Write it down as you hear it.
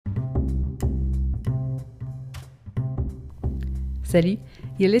Salut,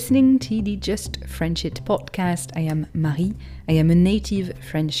 you're listening to the Just French It podcast. I am Marie, I am a native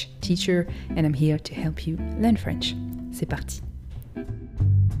French teacher and I'm here to help you learn French. C'est parti.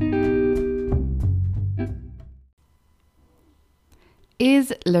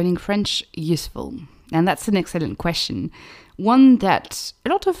 Is learning French useful? And that's an excellent question. One that a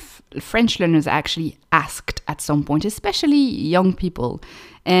lot of French learners actually asked at some point, especially young people.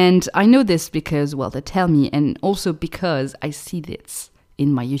 And I know this because, well, they tell me, and also because I see this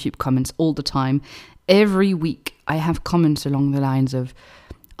in my YouTube comments all the time. Every week I have comments along the lines of,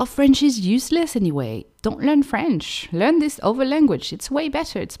 oh, French is useless anyway. Don't learn French. Learn this other language. It's way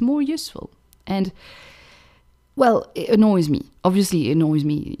better. It's more useful. And well, it annoys me. Obviously, it annoys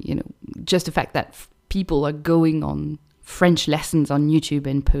me, just the fact that people are going on French lessons on YouTube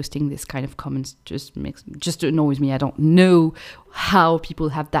and posting this kind of comments just annoys me. I don't know how people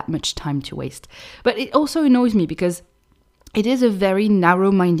have that much time to waste. But it also annoys me because it is a very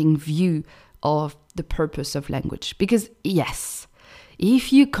narrow-minded view of the purpose of language. Because yes,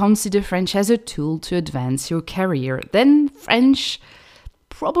 if you consider French as a tool to advance your career, then French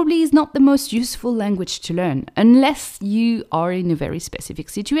probably is not the most useful language to learn unless you are in a very specific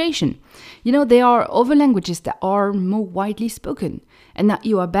situation. There are other languages that are more widely spoken and that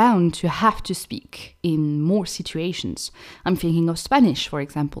you are bound to have to speak in more situations. I'm thinking of Spanish, for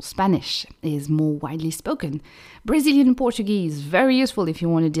example. Spanish is more widely spoken. Brazilian Portuguese, very useful if you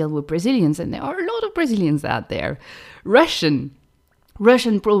want to deal with Brazilians, and there are a lot of Brazilians out there. Russian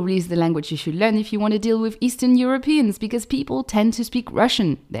probably is the language you should learn if you want to deal with Eastern Europeans, because people tend to speak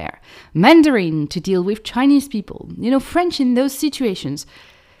Russian there. Mandarin to deal with Chinese people. French in those situations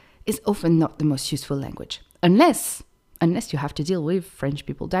is often not the most useful language. Unless you have to deal with French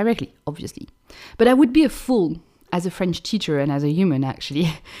people directly, obviously. But I would be a fool as a French teacher and as a human,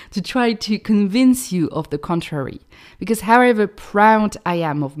 actually, to try to convince you of the contrary. Because however proud I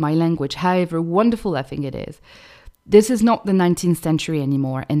am of my language, however wonderful I think it is, this is not the 19th century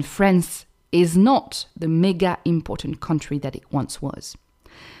anymore, and France is not the mega important country that it once was.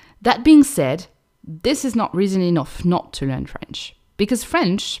 That being said, this is not reason enough not to learn French, because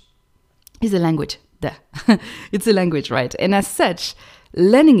French is a language. It's a language, right? And as such,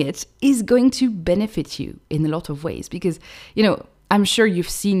 learning it is going to benefit you in a lot of ways, because, I'm sure you've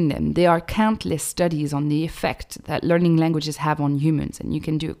seen them. There are countless studies on the effect that learning languages have on humans, and you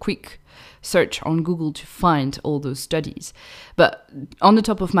can do a quick search on Google to find all those studies. But on the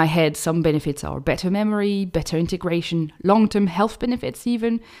top of my head, some benefits are better memory, better integration, long-term health benefits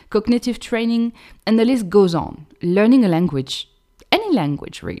even, cognitive training, and the list goes on. Learning a language, any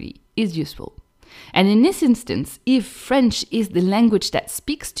language really, is useful. And in this instance, if French is the language that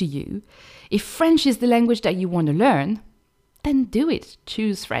speaks to you, if French is the language that you want to learn, then do it.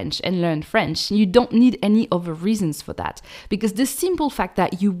 Choose French and learn French. You don't need any other reasons for that. Because the simple fact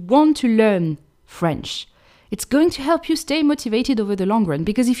that you want to learn French, it's going to help you stay motivated over the long run.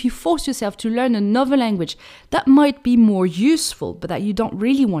 Because if you force yourself to learn another language that might be more useful, but that you don't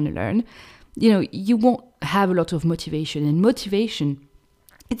really want to learn, you won't have a lot of motivation. And motivation,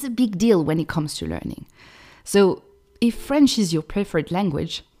 it's a big deal when it comes to learning. So if French is your preferred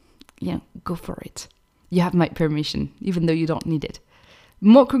language, go for it. You have my permission, even though you don't need it.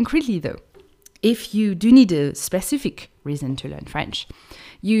 More concretely, though, if you do need a specific reason to learn French,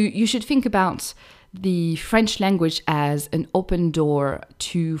 you should think about the French language as an open door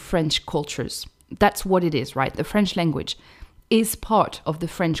to French cultures. That's what it is, right? The French language is part of the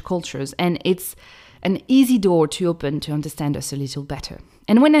French cultures, and it's an easy door to open to understand us a little better.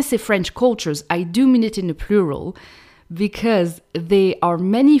 And when I say French cultures, I do mean it in the plural, because there are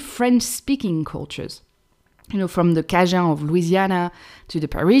many French-speaking cultures. From the Cajun of Louisiana to the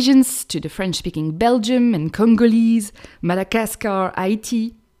Parisians, to the French-speaking Belgium and Congolese, Madagascar,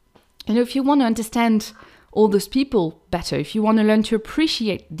 Haiti. If you want to understand all those people better, if you want to learn to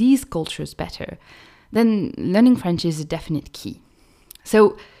appreciate these cultures better, then learning French is a definite key.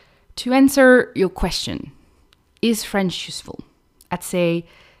 So, to answer your question, is French useful? I'd say,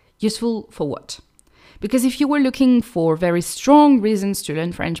 useful for what? Because if you were looking for very strong reasons to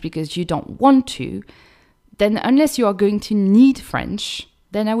learn French because you don't want to, then unless you are going to need French,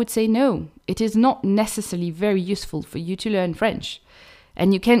 then I would say no. It is not necessarily very useful for you to learn French.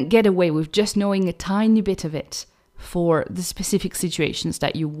 And you can't get away with just knowing a tiny bit of it for the specific situations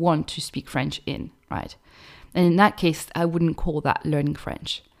that you want to speak French in, right? And in that case, I wouldn't call that learning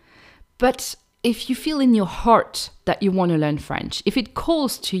French. But if you feel in your heart that you want to learn French, if it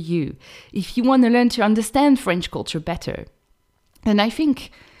calls to you, if you want to learn to understand French culture better, then I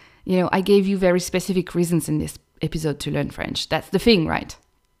think I gave you very specific reasons in this episode to learn French. That's the thing, right?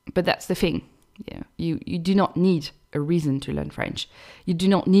 But that's the thing. You do not need a reason to learn French. You do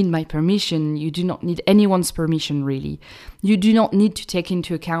not need my permission. You do not need anyone's permission, really. You do not need to take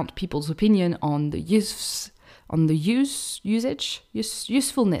into account people's opinion on the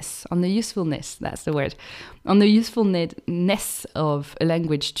usefulness, that's the word, on the usefulness of a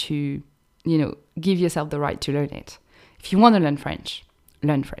language to, give yourself the right to learn it. If you want to learn French,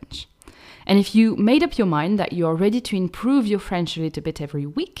 learn French. And if you made up your mind that you are ready to improve your French a little bit every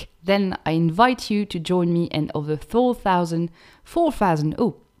week, then I invite you to join me and over 4,000,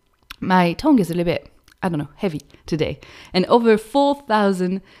 my tongue is a little bit, heavy today, and over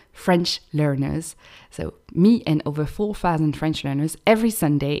 4,000 French learners. So me and over 4,000 French learners every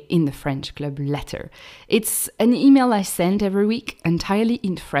Sunday in the French Club Letter. It's an email I send every week entirely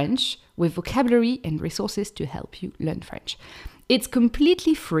in French with vocabulary and resources to help you learn French. It's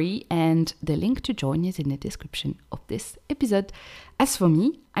completely free and the link to join is in the description of this episode. As for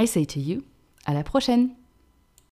me, I say to you, à la prochaine!